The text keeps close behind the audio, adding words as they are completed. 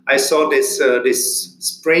I saw this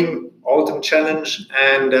spring autumn challenge,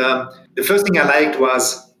 and the first thing I liked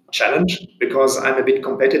was challenge, because I'm a bit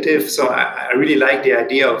competitive. So I really like the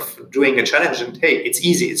idea of doing a challenge, and hey, it's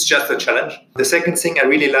easy. It's just a challenge. The second thing I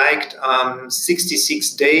really liked, 66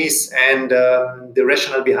 days and the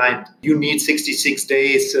rationale behind. You need 66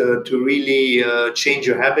 days to really change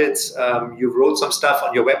your habits. You wrote some stuff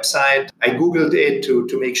on your website. I Googled it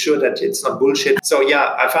to make sure that it's not bullshit. So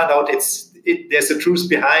yeah, I found out there's a truth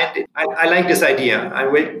behind it. I like this idea. I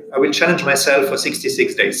will challenge myself for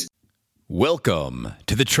 66 days. Welcome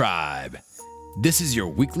to the Tribe. This is your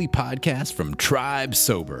weekly podcast from Tribe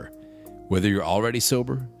Sober. Whether you're already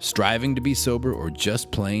sober, striving to be sober, or just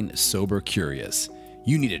plain sober curious,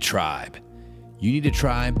 you need a tribe. You need a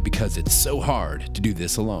tribe because it's so hard to do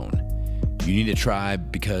this alone. You need a tribe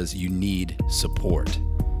because you need support.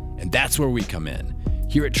 And that's where we come in.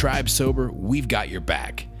 Here at Tribe Sober, we've got your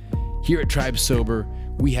back. Here at Tribe Sober,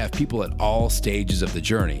 we have people at all stages of the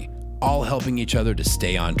journey, all helping each other to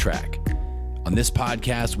stay on track. On this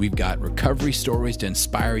podcast, we've got recovery stories to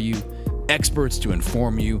inspire you, experts to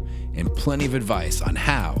inform you, and plenty of advice on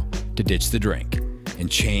how to ditch the drink and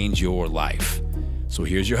change your life. So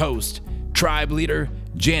here's your host, Tribe Leader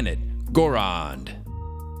Janet Gorond.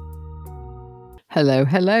 Hello,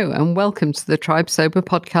 and welcome to the Tribe Sober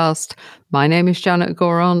podcast. My name is Janet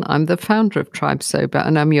Gorond. I'm the founder of Tribe Sober,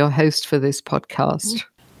 and I'm your host for this podcast.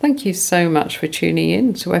 Thank you so much for tuning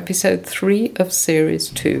in to episode 3 of series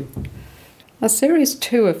 2. Series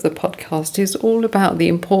 2 of the podcast is all about the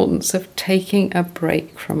importance of taking a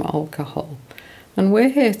break from alcohol. And we're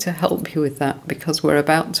here to help you with that because we're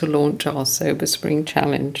about to launch our Sober Spring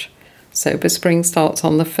Challenge. Sober Spring starts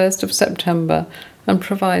on the 1st of September and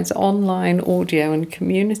provides online audio and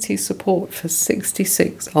community support for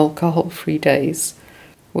 66 alcohol-free days.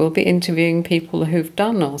 We'll be interviewing people who've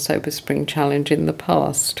done our Sober Spring Challenge in the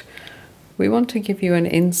past. We want to give you an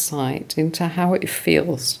insight into how it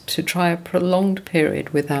feels to try a prolonged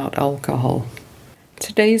period without alcohol.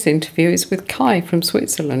 Today's interview is with Kai from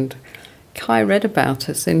Switzerland. Kai read about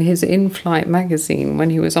us in his In-Flight magazine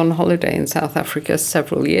when he was on holiday in South Africa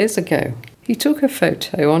several years ago. He took a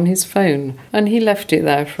photo on his phone and he left it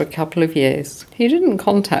there for a couple of years. He didn't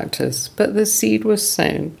contact us, but the seed was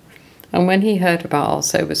sown. And when he heard about our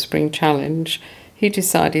Sober Spring Challenge, he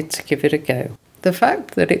decided to give it a go. The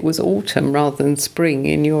fact that it was autumn rather than spring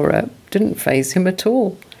in Europe didn't faze him at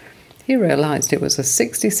all. He realised it was a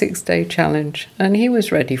 66-day challenge and he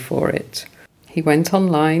was ready for it. He went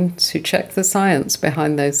online to check the science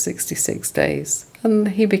behind those 66 days and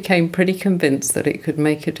he became pretty convinced that it could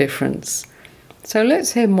make a difference. So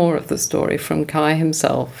let's hear more of the story from Kai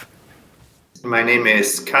himself. My name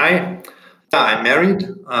is Kai. I'm married.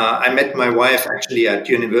 I met my wife actually at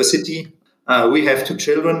university. We have 2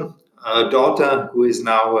 children. A daughter who is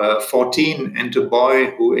now 14 and a boy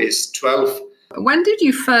who is 12. When did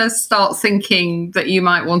you first start thinking that you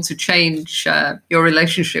might want to change your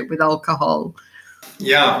relationship with alcohol?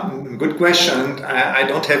 Yeah, good question. I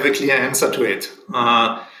don't have a clear answer to it.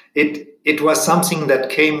 It was something that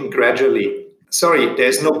came gradually. Sorry,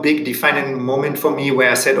 there's no big defining moment for me where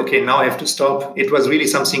I said, okay, now I have to stop. It was really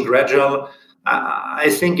something gradual. I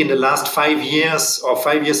think in the last 5 years or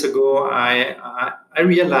 5 years ago, I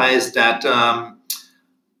realized that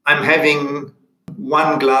I'm having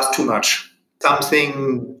 1 glass too much.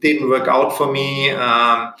 Something didn't work out for me.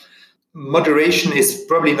 Moderation is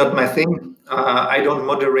probably not my thing. I don't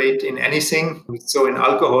moderate in anything. So in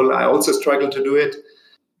alcohol, I also struggle to do it.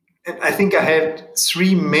 And I think I had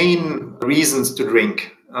 3 main reasons to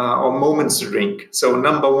drink or moments to drink. So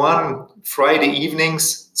number 1, Friday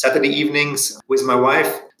evenings, Saturday evenings with my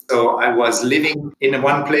wife. So I was living in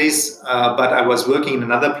one place, but I was working in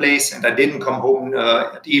another place and I didn't come home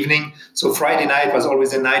at evening. So Friday night was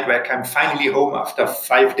always a night where I came finally home after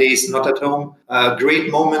 5 days not at home.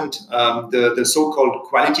 Great moment, the so-called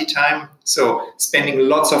quality time. So spending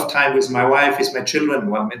lots of time with my wife, with my children.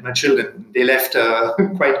 Well, with my children, they left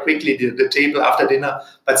quite quickly the table after dinner,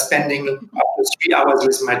 but spending up to 3 hours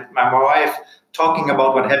with my wife, talking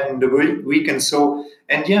about what happened the week and so.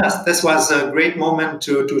 And yes, this was a great moment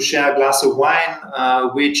to share a glass of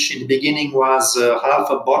wine, which in the beginning was half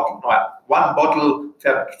a bottle, 1 bottle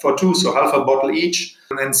for 2, so half a bottle each.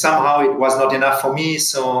 And somehow it was not enough for me,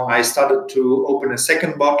 so I started to open a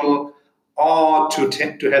second bottle or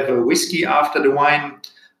to have a whiskey after the wine.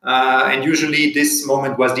 And usually this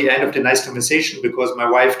moment was the end of the nice conversation because my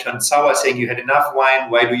wife turned sour saying, you had enough wine,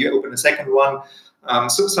 why do you open a second one?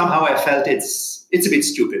 So somehow I felt it's a bit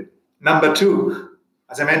stupid. Number 2,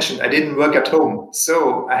 as I mentioned, I didn't work at home.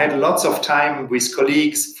 So I had lots of time with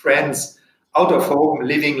colleagues, friends, out of home,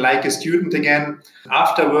 living like a student again.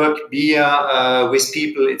 After work, beer with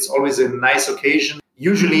people, it's always a nice occasion.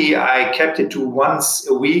 Usually I kept it to once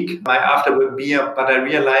a week, my after work beer, but I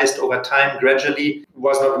realized over time gradually it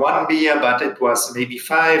was not one beer, but it was maybe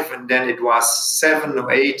 5, and then it was 7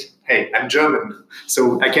 or 8. Hey, I'm German,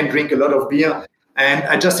 so I can drink a lot of beer. And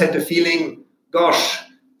I just had the feeling, gosh,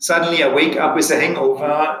 suddenly I wake up with a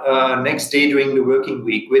hangover next day during the working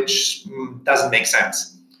week, which doesn't make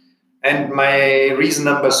sense. And my reason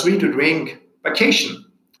number 3 to drink, vacation.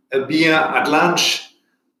 A beer at lunch,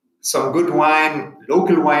 some good wine,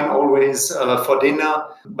 local wine always for dinner.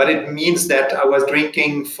 But it means that I was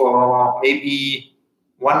drinking for maybe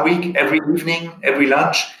 1 week, every evening, every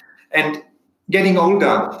lunch. And getting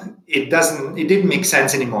older, it didn't make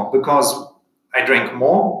sense anymore because I drank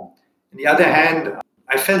more. On the other hand,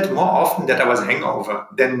 I felt more often that I was hangover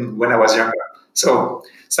than when I was younger. So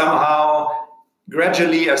somehow,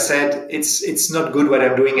 gradually, I said, it's not good what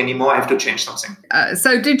I'm doing anymore. I have to change something.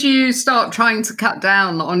 So did you start trying to cut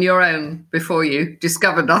down on your own before you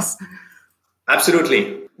discovered us?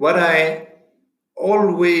 Absolutely. What I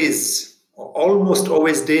almost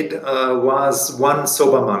always did was one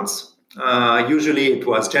sober month. Usually it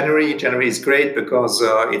was January. January is great because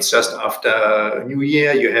it's just after New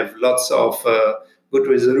Year. You have lots of good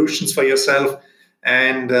resolutions for yourself.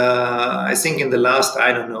 And I think in the last,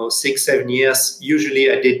 6-7 years,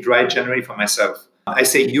 usually I did dry January for myself. I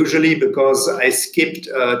say usually because I skipped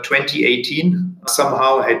 2018.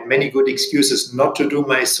 Somehow I had many good excuses not to do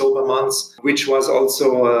my sober months, which was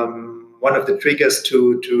also one of the triggers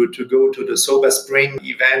to go to the Sober Spring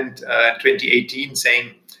event 2018,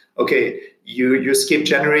 saying, okay, you skipped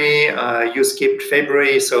January, you skipped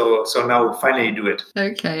February, so now finally do it.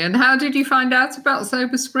 Okay, and how did you find out about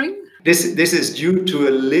Sober Spring? This is due to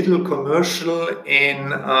a little commercial in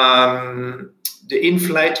the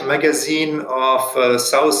in-flight magazine of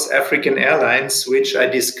South African Airlines, which I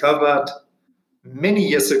discovered many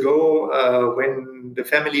years ago when the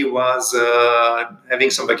family was having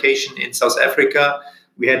some vacation in South Africa.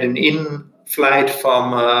 We had an in-flight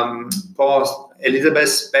from Port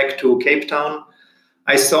Elizabeth back to Cape Town.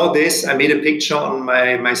 I saw this. I made a picture on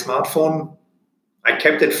my smartphone. I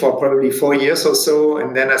kept it for probably 4 years or so,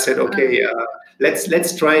 and then I said, okay,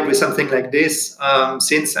 let's try it with something like this.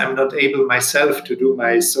 Since I'm not able myself to do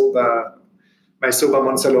my sober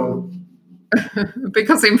months alone.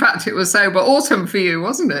 Because in fact it was sober autumn for you,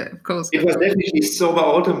 wasn't it? Of course, it was definitely sober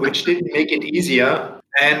autumn, which didn't make it easier.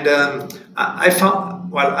 And I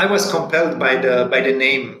found, I was compelled by the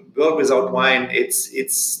name. World Without Wine,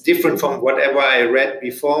 it's different from whatever I read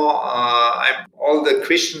before. All the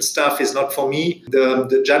Christian stuff is not for me.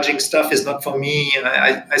 The judging stuff is not for me.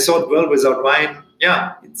 I thought World Without Wine,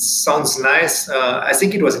 yeah, it sounds nice. I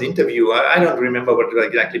think it was an interview. I don't remember what it was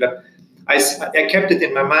exactly, but I kept it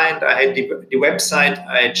in my mind. I had the website.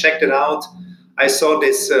 I checked it out. I saw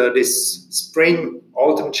this spring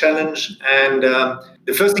autumn challenge, and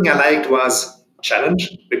the first thing I liked was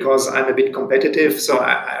challenge, because I'm a bit competitive. So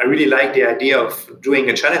I really like the idea of doing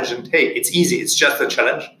a challenge, and hey, it's easy. It's just a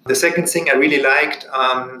challenge. The second thing I really liked,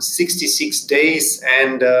 66 days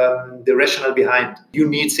and the rationale behind. You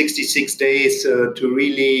need 66 days to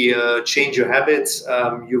really change your habits.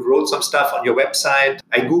 You wrote some stuff on your website.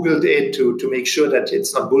 I Googled it to make sure that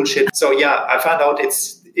it's not bullshit. So yeah, I found out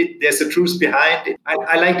there's a truth behind it.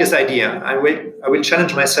 I like this idea. I will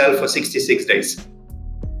challenge myself for 66 days.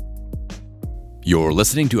 You're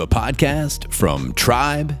listening to a podcast from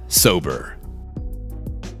Tribe Sober.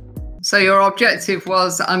 So your objective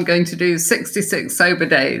was, I'm going to do 66 sober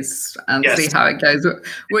days and see how it goes.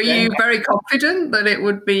 Were you very confident that it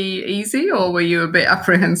would be easy, or were you a bit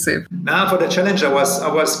apprehensive? No, for the challenge, I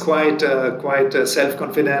was quite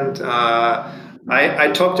self-confident.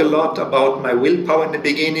 I talked a lot about my willpower in the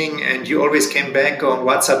beginning, and you always came back on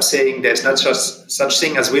WhatsApp saying there's not just such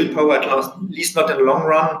thing as willpower, at least not in the long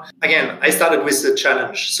run. Again, I started with the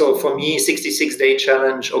challenge. So for me, 66-day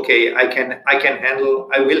challenge, okay, I can handle,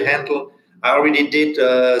 I will handle. I already did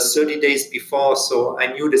 30 days before, so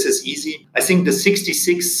I knew this is easy. I think the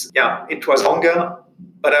 66, it was longer,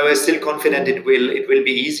 but I was still confident it will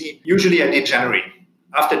be easy. Usually I did January.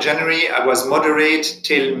 After January, I was moderate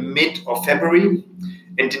till mid of February.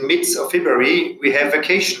 And in mid of February, we have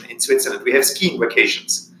vacation in Switzerland. We have skiing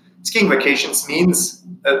vacations. Skiing vacations means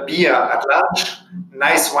a beer at lunch,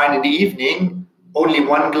 nice wine in the evening, only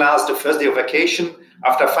one glass the first day of vacation.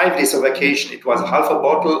 After 5 days of vacation, it was half a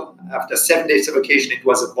bottle. After 7 days of vacation, it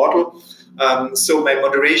was a bottle. So my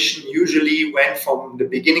moderation usually went from the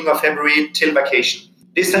beginning of February till vacation.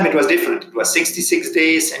 This time it was different. It was 66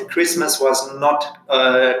 days, and Christmas was not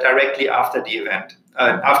directly after the event.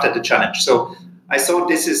 after the challenge. So I thought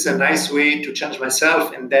this is a nice way to challenge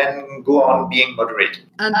myself and then go on being moderate.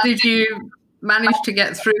 And did you manage to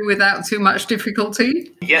get through without too much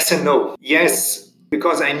difficulty? Yes and no. Yes,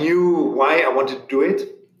 because I knew why I wanted to do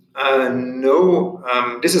it. No,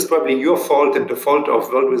 this is probably your fault and the fault of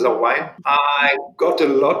World Without Wine. I got a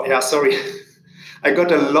lot. Yeah, sorry. I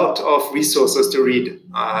got a lot of resources to read.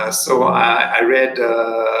 So I read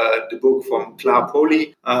the book from Claire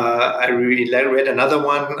Poli. I read another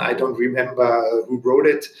one. I don't remember who wrote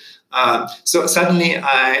it. So suddenly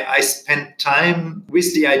I spent time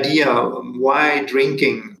with the idea, why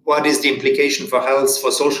drinking? What is the implication for health,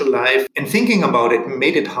 for social life? And thinking about it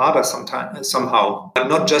made it harder somehow. I'm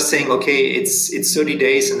not just saying, okay, it's 30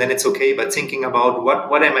 days and then it's okay, but thinking about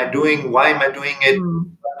what am I doing? Why am I doing it?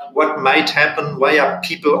 What might happen? Why are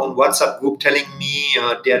people on WhatsApp group telling me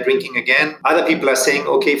they are drinking again? Other people are saying,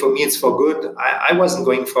 okay, for me it's for good. I wasn't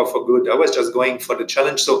going for good. I was just going for the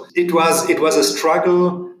challenge. So it was a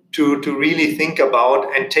struggle to really think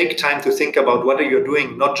about and take time to think about what are you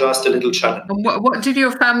doing, not just a little challenge. And what did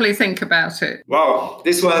your family think about it? Wow,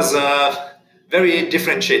 this was very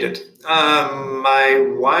differentiated. My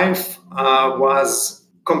wife was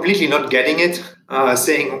completely not getting it,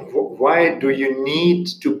 saying, why do you need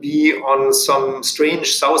to be on some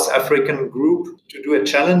strange South African group to do a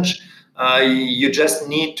challenge? You just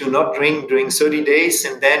need to not drink during 30 days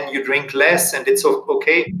and then you drink less and it's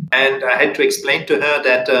okay. And I had to explain to her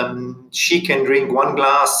that she can drink one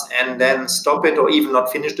glass and then stop it or even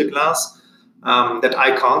not finish the glass, that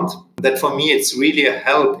I can't. That for me, it's really a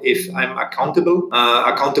help if I'm accountable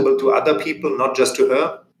to other people, not just to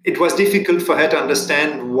her. It was difficult for her to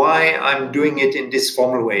understand why I'm doing it in this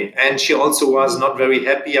formal way. And she also was not very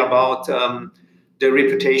happy about the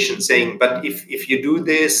reputation, saying, but if you do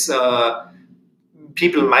this,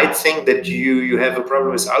 people might think that you have a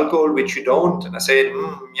problem with alcohol, which you don't. And I said,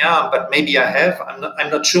 yeah, but maybe I have. I'm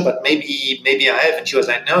not sure, but maybe I have. And she was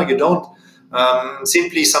like, no, you don't.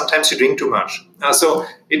 Simply, sometimes you drink too much. So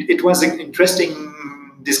it was an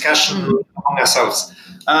interesting discussion among ourselves.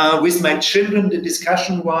 With my children, the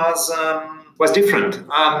discussion was different.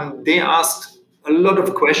 They asked a lot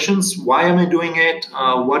of questions. Why am I doing it?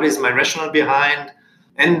 What is my rationale behind?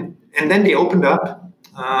 And then they opened up.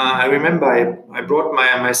 I remember I brought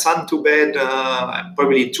my son to bed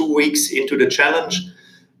probably 2 weeks into the challenge.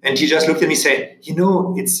 And he just looked at me and said,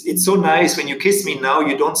 it's so nice when you kiss me now,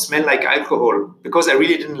 you don't smell like alcohol, because I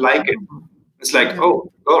really didn't like it. It's like,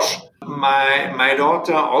 oh, gosh. My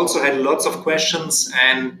daughter also had lots of questions.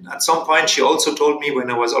 And at some point, she also told me when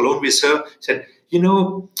I was alone with her, said,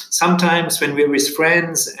 sometimes when we're with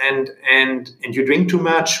friends and you drink too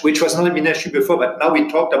much, which was not an issue before, but now we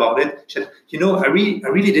talked about it. She said, I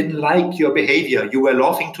really didn't like your behavior. You were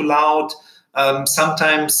laughing too loud.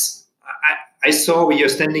 Sometimes I saw when you're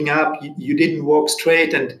standing up, you didn't walk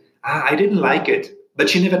straight, and I didn't like it. But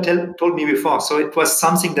she never told me before. So it was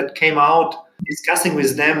something that came out discussing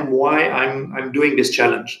with them why I'm doing this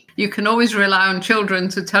challenge. You can always rely on children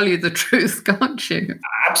to tell you the truth, can't you?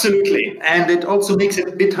 Absolutely. And it also makes it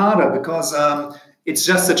a bit harder because it's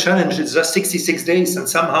just a challenge. It's just 66 days. And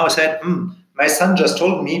somehow I said, my son just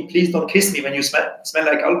told me, please don't kiss me when you smell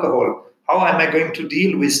like alcohol. How am I going to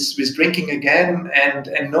deal with drinking again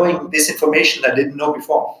and knowing this information I didn't know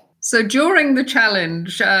before? So during the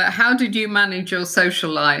challenge, how did you manage your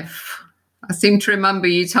social life? I seem to remember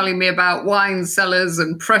you telling me about wine cellars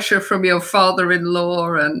and pressure from your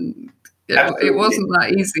father-in-law, and it wasn't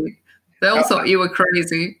that easy. They all thought you were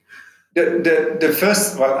crazy. The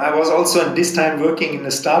first, I was also at this time working in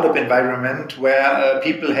a startup environment where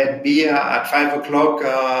people had beer at 5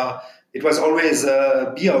 o'clock. It was always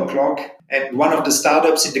beer o'clock. And one of the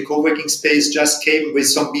startups in the co-working space just came with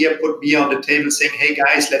some beer, put beer on the table saying, hey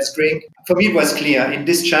guys, let's drink. For me, it was clear. In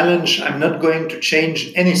this challenge, I'm not going to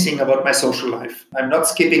change anything about my social life. I'm not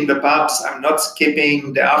skipping the pubs. I'm not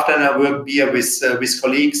skipping the after-work beer with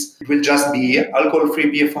colleagues. It will just be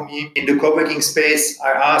alcohol-free beer for me. In the co-working space,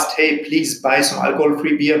 I asked, hey, please buy some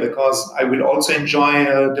alcohol-free beer because I will also enjoy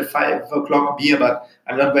the 5 o'clock beer, but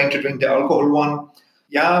I'm not going to drink the alcohol one.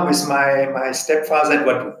 Yeah, with my stepfather,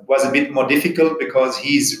 it was a bit more difficult because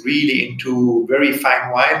he's really into very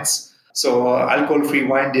fine wines. So alcohol-free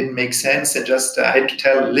wine didn't make sense. And I had to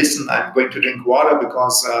tell, listen, I'm going to drink water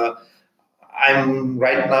because I'm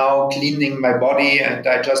right now cleaning my body and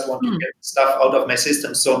I just want to get stuff out of my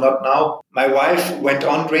system. So not now. My wife went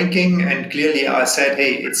on drinking and clearly I said,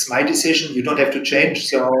 hey, it's my decision. You don't have to change.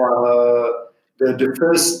 So the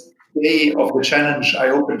first day of the challenge, I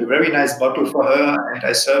opened a very nice bottle for her and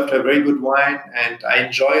I served her very good wine and I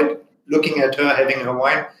enjoyed looking at her having her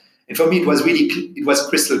wine. And for me, it was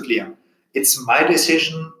crystal clear. It's my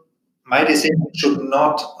decision. My decision should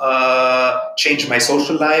not change my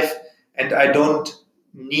social life, and I don't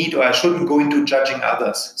need or I shouldn't go into judging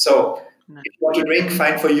others. So if you want to drink,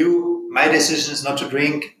 fine for you. My decision is not to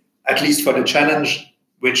drink, at least for the challenge,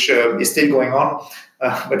 which is still going on,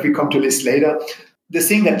 but we come to this later. The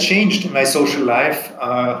thing that changed in my social life,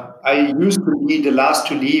 I used to be the last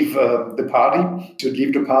to leave the party,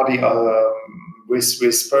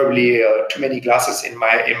 with probably too many glasses in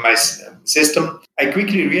my system. I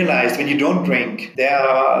quickly realized when you don't drink, there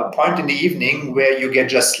are a point in the evening where you get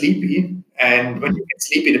just sleepy. And when you get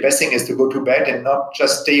sleepy, the best thing is to go to bed and not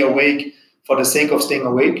just stay awake for the sake of staying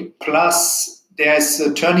awake. Plus, there's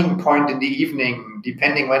a turning point in the evening,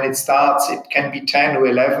 depending when it starts. It can be 10 or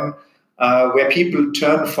 11, where people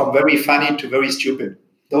turn from very funny to very stupid.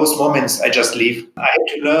 Those moments, I just leave. I had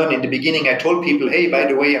to learn. In the beginning, I told people, hey, by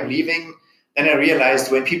the way, I'm leaving. Then I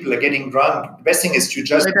realized when people are getting drunk, the best thing is to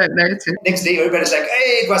just... They don't notice. Next day, everybody's like,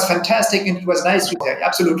 hey, it was fantastic and it was nice.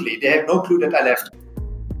 Absolutely. They have no clue that I left.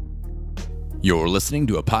 You're listening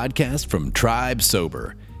to a podcast from Tribe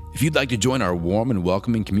Sober. If you'd like to join our warm and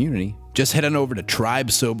welcoming community, just head on over to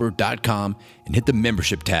tribesober.com and hit the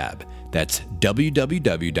membership tab. That's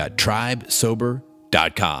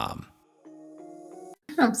www.tribesober.com.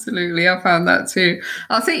 Absolutely. I found that too.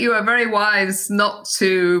 I think you are very wise not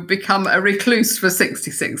to become a recluse for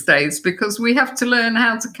 66 days because we have to learn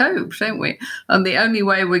how to cope, don't we? And the only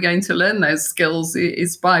way we're going to learn those skills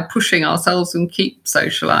is by pushing ourselves and keep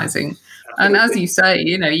socializing. And as you say,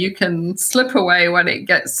 you can slip away when it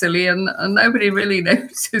gets silly and nobody really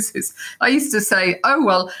notices. I used to say, oh,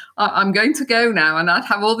 well, I'm going to go now. And I'd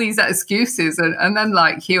have all these excuses. And then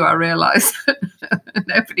like you, I realized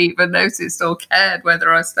nobody even noticed or cared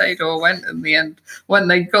whether I stayed or went in the end when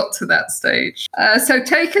they got to that stage. So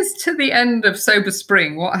take us to the end of Sober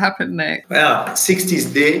Spring. What happened next? Well,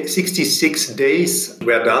 66 days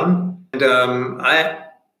were done. And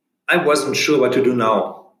I wasn't sure what to do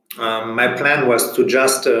now. My plan was to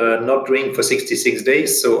just not drink for 66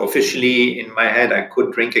 days. So officially in my head, I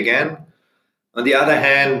could drink again. On the other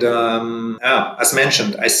hand, as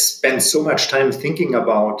mentioned, I spent so much time thinking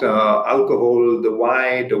about alcohol, the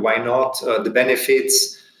why not, the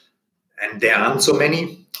benefits, and there aren't so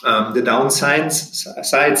many. The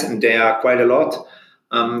downsides, and there are quite a lot,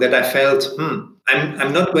 that I felt,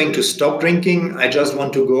 I'm not going to stop drinking. I just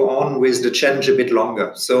want to go on with the challenge a bit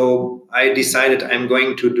longer. So I decided I'm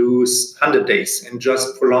going to do 100 days and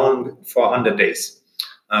just prolong for 100 days,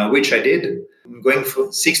 which I did. Going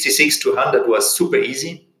from 66 to 100 was super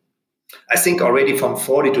easy. I think already from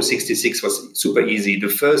 40 to 66 was super easy. The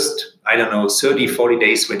first, 30, 40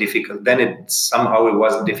 days were difficult. Then it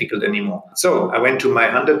wasn't difficult anymore. So I went to my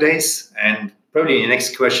 100 days, and probably the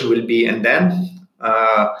next question will be, and then?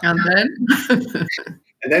 And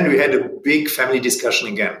then we had a big family discussion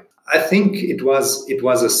again. I think it was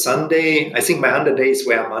a Sunday. I think my 100 days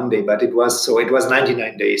were Monday, but it was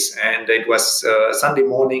 99 days, and it was Sunday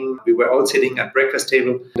morning. We were all sitting at breakfast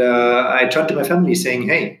table. And, I turned to my family saying,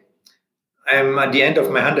 "Hey, I'm at the end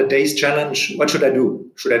of my 100 days challenge. What should I do?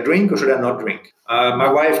 Should I drink or should I not drink?" My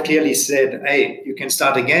wife clearly said, "Hey, you can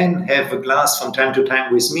start again. Have a glass from time to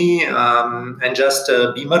time with me, and just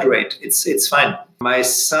be moderate. It's fine." My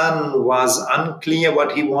son was unclear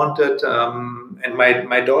what he wanted, and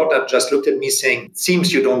my daughter just looked at me saying, "It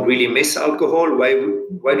seems you don't really miss alcohol. Why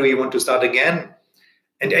do you want to start again?"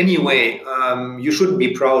 And anyway, you shouldn't be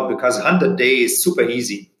proud because 100 days is super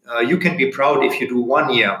easy. You can be proud if you do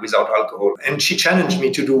 1 year without alcohol. And she challenged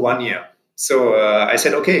me to do 1 year. So I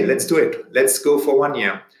said, okay, let's do it. Let's go for 1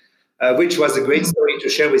 year, which was a great story to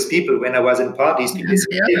share with people when I was in parties. People said,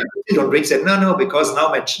 "Yeah, you don't drink." I said, no, because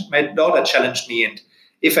now my daughter challenged me. And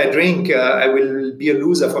if I drink, I will be a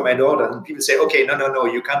loser for my daughter. And people say, okay, no,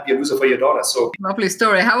 you can't be a loser for your daughter. So lovely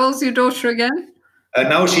story. How old's your daughter again?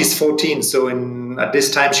 Now she's 14. So at this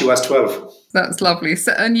time she was 12. That's lovely.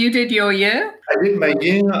 So, and you did your year? I did my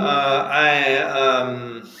year.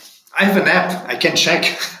 I have an app. I can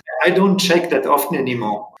check. I don't check that often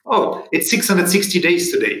anymore. Oh, it's 660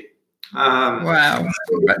 days today. Wow.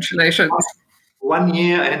 Congratulations. 1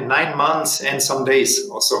 year and 9 months and some days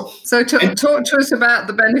also. So talk to us about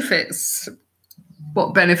the benefits.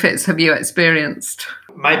 What benefits have you experienced?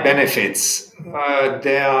 My benefits.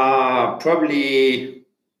 There are probably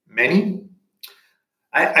many.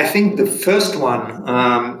 I think the first one,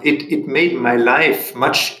 it made my life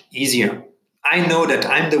much easier. I know that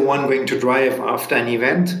I'm the one going to drive after an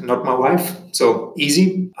event, not my wife. So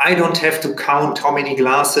easy. I don't have to count how many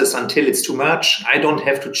glasses until it's too much. I don't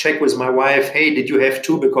have to check with my wife, hey, did you have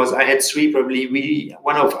 2? Because I had 3, probably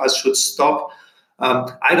one of us should stop.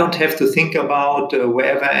 I don't have to think about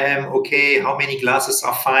wherever I am, okay, how many glasses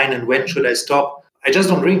are fine and when should I stop. I just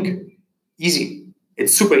don't drink. Easy.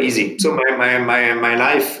 It's super easy. So my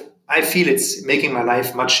life, I feel it's making my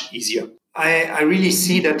life much easier. I really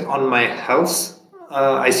see that on my health.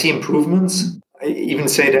 I see improvements. I even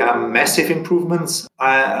say there are massive improvements.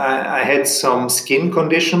 I had some skin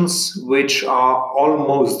conditions which are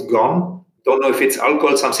almost gone. Don't know if it's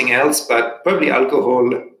alcohol, something else, but probably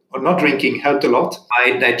alcohol or not drinking helped a lot.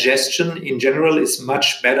 My digestion in general is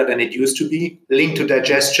much better than it used to be. Linked to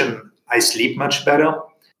digestion, I sleep much better.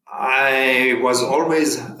 I was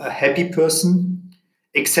always a happy person,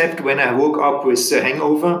 except when I woke up with a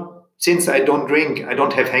hangover. Since I don't drink, I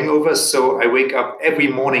don't have hangovers, so I wake up every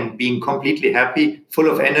morning being completely happy, full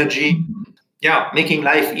of energy. Yeah, making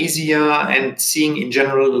life easier and seeing in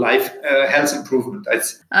general life health improvement.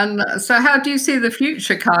 And so how do you see the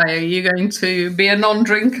future, Kai? Are you going to be a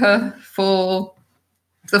non-drinker for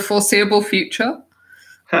the foreseeable future?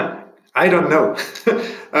 I don't know.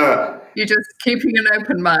 You're just keeping an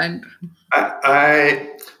open mind. I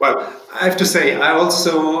have to say, I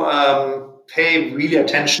also pay really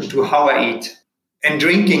attention to how I eat. And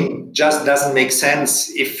drinking just doesn't make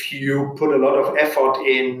sense if you put a lot of effort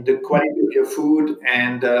in the quality of your food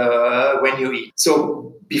and when you eat.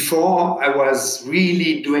 So before I was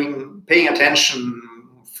really paying attention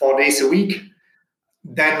 4 days a week.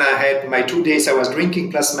 Then I had my 2 days I was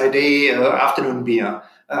drinking plus my day afternoon beer.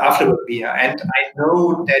 And I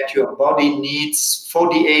know that your body needs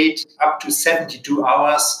 48 up to 72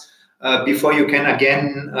 hours before you can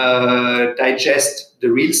again digest the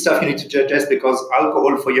real stuff you need to digest, because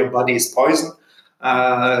alcohol for your body is poison.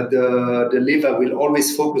 The liver will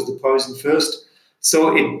always focus the poison first.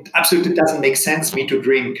 So it absolutely doesn't make sense for me to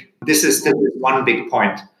drink. This is one big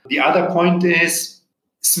point. The other point is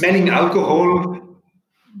smelling alcohol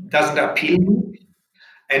doesn't appeal me.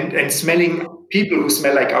 And smelling people who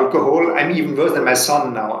smell like alcohol, I'm even worse than my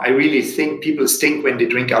son now. I really think people stink when they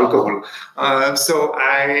drink alcohol. So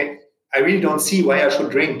I really don't see why I should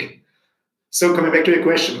drink. So coming back to your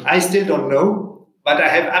question, I still don't know, but I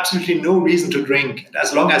have absolutely no reason to drink.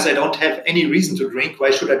 As long as I don't have any reason to drink,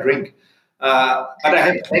 why should I drink? But I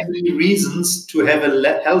have many reasons to have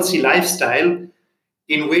a healthy lifestyle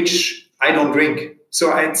in which I don't drink.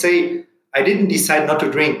 So I'd say I didn't decide not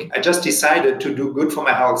to drink. I just decided to do good for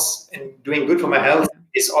my health. And doing good for my health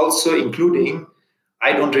is also including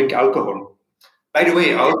I don't drink alcohol. By the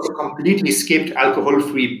way, I also completely skipped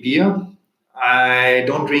alcohol-free beer. I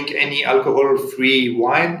don't drink any alcohol-free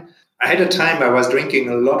wine. I had a time I was drinking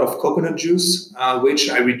a lot of coconut juice, which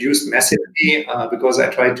I reduced massively because I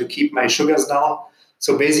tried to keep my sugars down.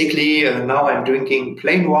 So basically, now I'm drinking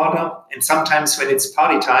plain water. And sometimes when it's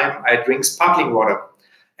party time, I drink sparkling water.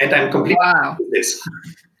 And I'm completely with this.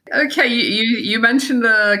 Okay, you mentioned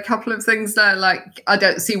a couple of things there, like I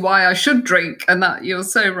don't see why I should drink, and that you're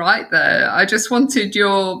so right there. I just wanted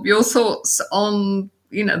your thoughts on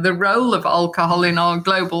the role of alcohol in our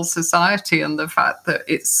global society and the fact that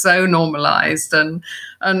it's so normalized, and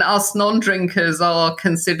us non-drinkers are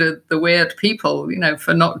considered the weird people,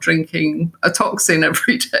 for not drinking a toxin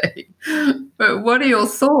every day. But what are your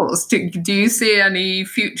thoughts? Do you see any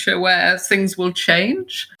future where things will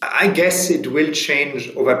change? I guess it will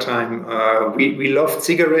change over time. We love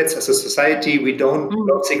cigarettes as a society. We don't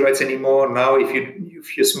love cigarettes anymore. Now,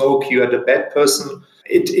 if you smoke, you are the bad person.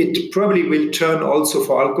 It probably will turn also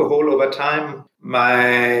for alcohol over time.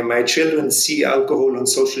 My children see alcohol on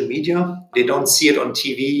social media. They don't see it on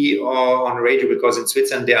TV or on radio because in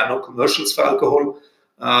Switzerland there are no commercials for alcohol.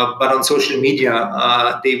 But on social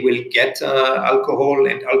media, they will get alcohol,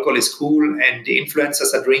 and alcohol is cool, and the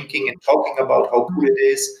influencers are drinking and talking about how cool it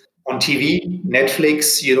is. On TV,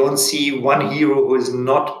 Netflix, you don't see one hero who is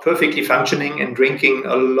not perfectly functioning and drinking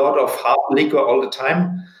a lot of hard liquor all the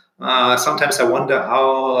time. Sometimes I wonder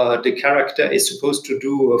how the character is supposed to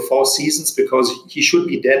do 4 seasons, because he should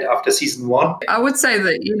be dead after season 1. I would say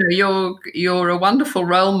that you're a wonderful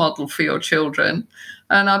role model for your children,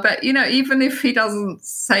 and I bet even if he doesn't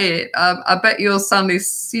say it, I bet your son is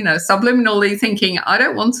subliminally thinking, I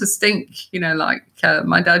don't want to stink, like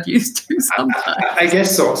my dad used to sometimes. I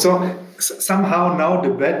guess so. So somehow now the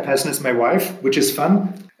bad person is my wife, which is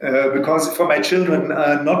fun. Because for my children,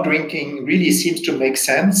 not drinking really seems to make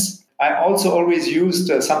sense. I also always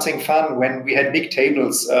used something fun when we had big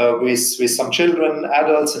tables with some children,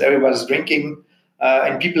 adults, and everybody's drinking.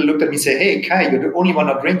 And people looked at me and said, hey, Kai, you're the only one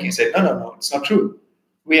not drinking. I said, no, it's not true.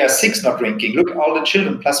 We are 6 not drinking. Look, all the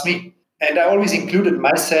children plus me. And I always included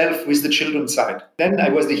myself with the children's side. Then I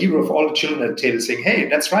was the hero of all the children at the table saying, hey,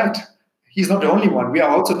 that's right. He's not the only one. We are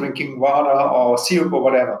also drinking water or syrup or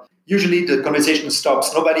whatever. usually the conversation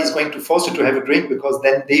stops. Nobody is going to force you to have a drink because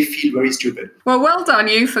then they feel very stupid. Well done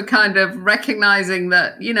you for kind of recognizing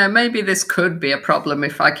that, maybe this could be a problem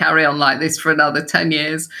if I carry on like this for another 10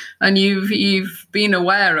 years. And you've been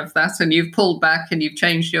aware of that, and you've pulled back and you've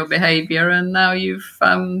changed your behavior, and now you've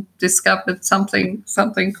discovered something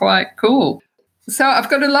quite cool. So I've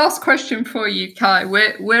got a last question for you, Kai.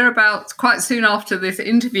 We're about quite soon after this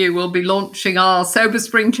interview, we'll be launching our Sober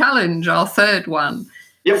Spring Challenge, our third one.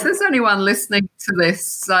 Yep. If there's anyone listening to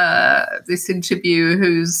this interview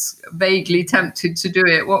who's vaguely tempted to do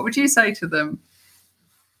it, what would you say to them?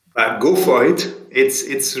 Go for it.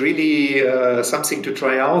 It's really something to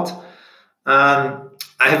try out. I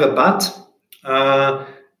have a but.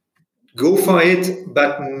 Go for it,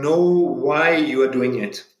 but know why you are doing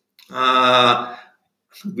it.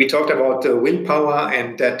 We talked about willpower,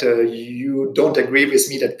 and that you don't agree with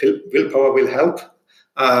me that willpower will help.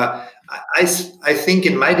 I think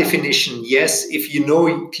in my definition, yes, if you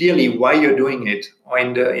know clearly why you're doing it, or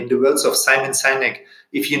in the words of Simon Sinek,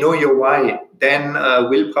 if you know your why, then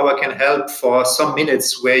willpower can help for some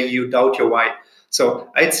minutes where you doubt your why. So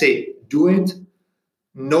I'd say do it,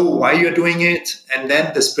 know why you're doing it, and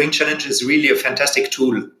then the Spring Challenge is really a fantastic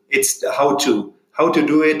tool. It's the how to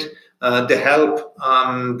do it, the help,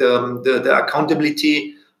 the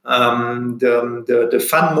accountability, the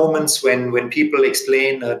fun moments when people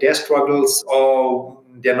explain their struggles, or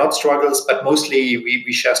they're not struggles, but mostly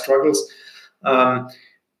we share struggles.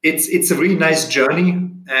 It's a really nice journey,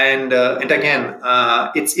 and again,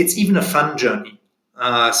 it's even a fun journey.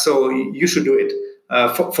 So you should do it.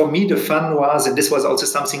 For me, the fun was, and this was also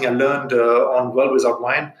something I learned on World Without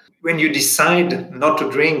Wine, when you decide not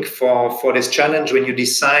to drink for this challenge, when you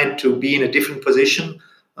decide to be in a different position,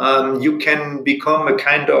 you can become a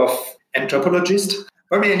kind of anthropologist.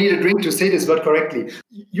 Probably I need a drink to say this word correctly.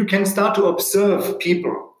 You can start to observe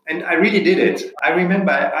people. And I really did it. I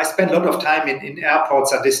remember I spent a lot of time in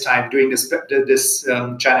airports at this time doing this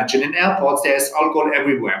challenge. And in airports, there's alcohol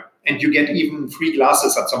everywhere. And you get even free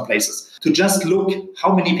glasses at some places. To just look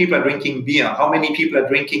how many people are drinking beer, how many people are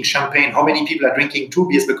drinking champagne, how many people are drinking 2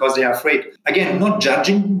 beers because they are afraid. Again, not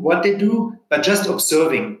judging what they do, but just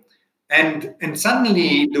observing. And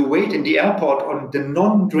suddenly the wait in the airport on the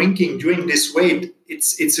non-drinking during this wait,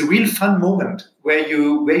 it's a real fun moment where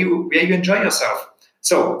you enjoy yourself.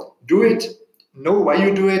 So do it, know why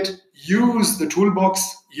you do it, use the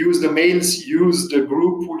toolbox, use the mails, use the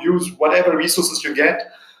group, use whatever resources you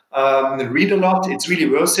get. Read a lot. It's really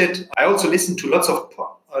worth it. I also listen to lots of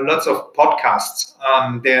podcasts.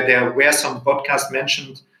 There were some podcasts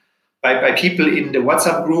mentioned by people in the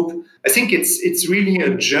WhatsApp group. I think it's really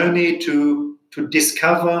a journey to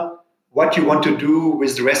discover what you want to do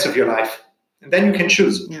with the rest of your life, and then you can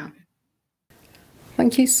choose. Yeah.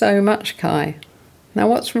 Thank you so much, Kai. Now,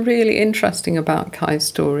 what's really interesting about Kai's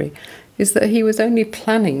story is that he was only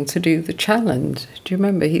planning to do the challenge. Do you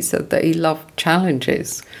remember he said that he loved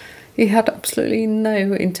challenges? He had absolutely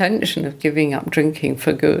no intention of giving up drinking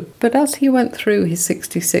for good. But as he went through his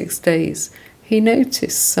 66 days, he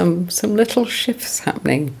noticed some little shifts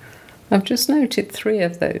happening. I've just noted 3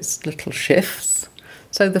 of those little shifts.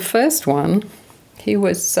 So the first one, he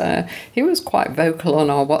was quite vocal on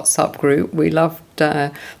our WhatsApp group. We loved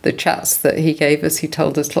the chats that he gave us. He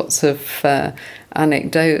told us lots of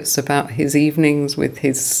anecdotes about his evenings with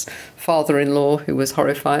his father-in-law, who was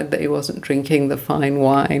horrified that he wasn't drinking the fine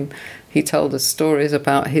wine. He told us stories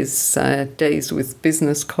about his days with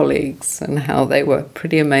business colleagues and how they were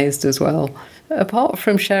pretty amazed as well. Apart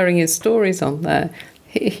from sharing his stories on there,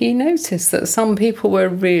 he noticed that some people were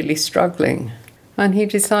really struggling. And he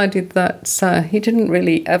decided that he didn't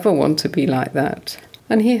really ever want to be like that.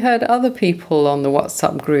 And he heard other people on the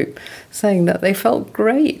WhatsApp group saying that they felt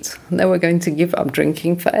great and they were going to give up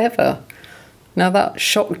drinking forever. Now that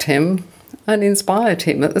shocked him and inspired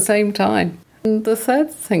him at the same time. And the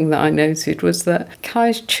third thing that I noted was that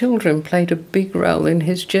Kai's children played a big role in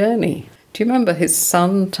his journey. Do you remember his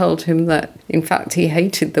son told him that, in fact, he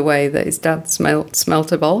hated the way that his dad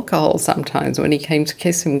smelt of alcohol sometimes when he came to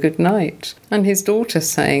kiss him goodnight? And his daughter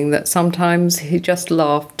saying that sometimes he just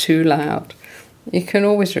laughed too loud. You can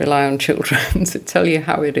always rely on children to tell you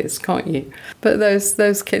how it is, can't you? But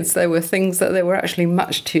those kids, there were things that they were actually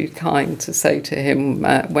much too kind to say to him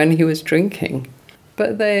when he was drinking.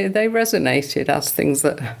 But they resonated as things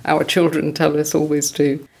that our children tell us always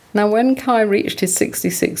do. Now, when Kai reached his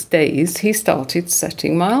 66 days, he started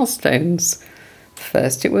setting milestones.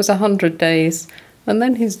 First, it was 100 days, and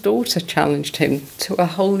then his daughter challenged him to a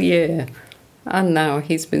whole year. And now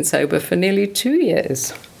he's been sober for nearly 2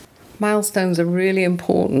 years. Milestones are really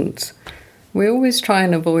important. We always try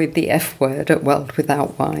and avoid the F word at World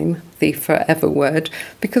Without Wine, the forever word,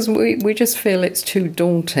 because we just feel it's too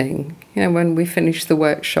daunting. You know, when we finish the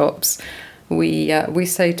workshops, we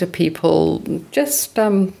say to people, just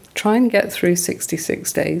try and get through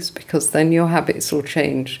 66 days, because then your habits will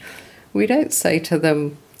change. We don't say to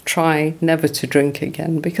them, try never to drink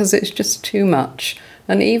again, because it's just too much.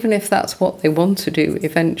 And even if that's what they want to do,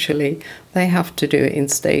 eventually they have to do it in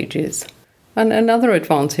stages. And another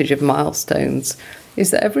advantage of milestones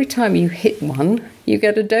is that every time you hit one, you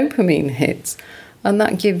get a dopamine hit. And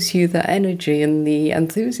that gives you the energy and the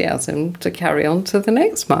enthusiasm to carry on to the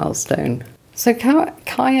next milestone. So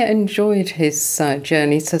Kaya enjoyed his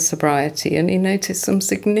journey to sobriety, and he noticed some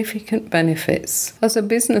significant benefits. As a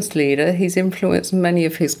business leader, he's influenced many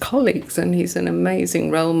of his colleagues, and he's an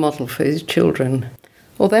amazing role model for his children.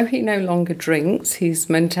 Although he no longer drinks, he's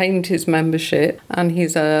maintained his membership, and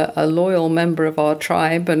he's a loyal member of our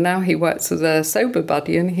tribe, and now he works as a sober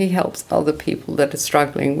buddy, and he helps other people that are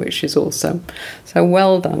struggling, which is awesome. So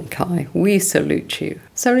well done, Kai. We salute you.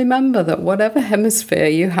 So remember that whatever hemisphere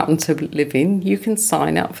you happen to live in, you can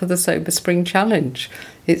sign up for the Sober Spring Challenge.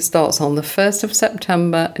 It starts on the 1st of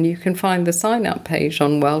September, and you can find the sign-up page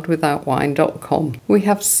on worldwithoutwine.com. We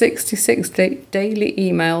have 66 daily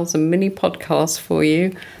emails and mini podcasts for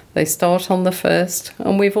you. They start on the 1st,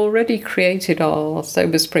 and we've already created our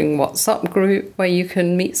Sober Spring WhatsApp group where you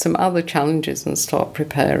can meet some other challenges and start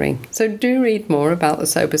preparing. So do read more about the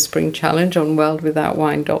Sober Spring Challenge on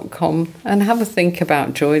worldwithoutwine.com and have a think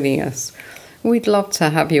about joining us. We'd love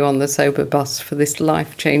to have you on the Sober Bus for this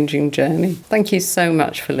life-changing journey. Thank you so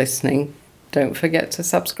much for listening. Don't forget to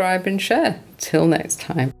subscribe and share. Till next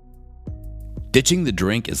time. Ditching the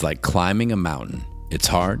drink is like climbing a mountain. It's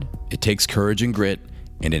hard, it takes courage and grit,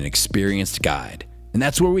 and an experienced guide. And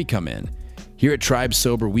that's where we come in. Here at Tribe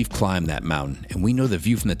Sober, we've climbed that mountain, and we know the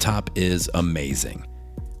view from the top is amazing.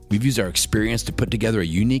 We've used our experience to put together a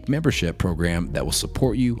unique membership program that will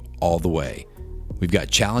support you all the way. We've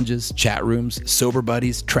got challenges, chat rooms, sober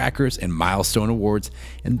buddies, trackers, and milestone awards,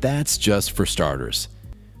 and that's just for starters.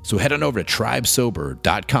 So head on over to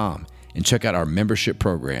tribesober.com and check out our membership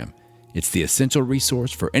program. It's the essential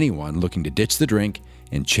resource for anyone looking to ditch the drink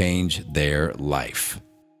and change their life.